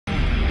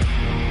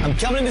I'm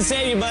coming to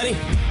save you, buddy.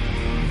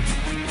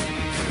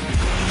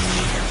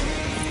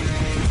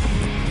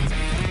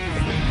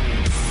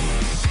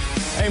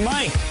 Hey,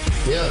 Mike.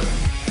 Yeah.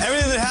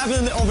 Everything that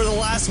happened over the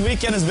last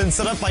weekend has been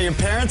set up by your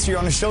parents. You're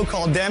on a show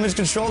called Damage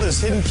Control. There's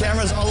hidden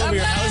cameras all over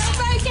your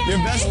house. Your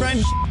best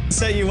friend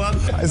set you up.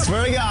 I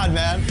swear to God,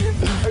 man.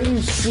 Are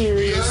you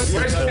serious?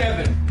 Where's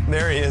Kevin?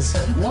 There he is.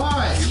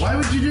 Why? Why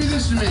would you do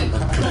this to me?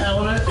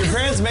 Your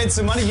parents made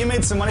some money. You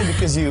made some money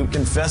because you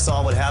confessed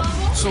all what happened.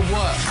 So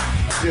what?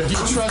 Yeah,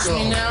 You trust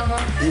me now,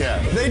 huh? Yeah.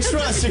 They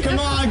trust you. Come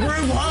on,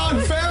 group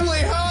hug, family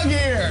hug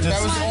here.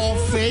 That was all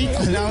fake?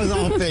 That was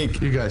all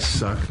fake. You guys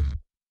suck.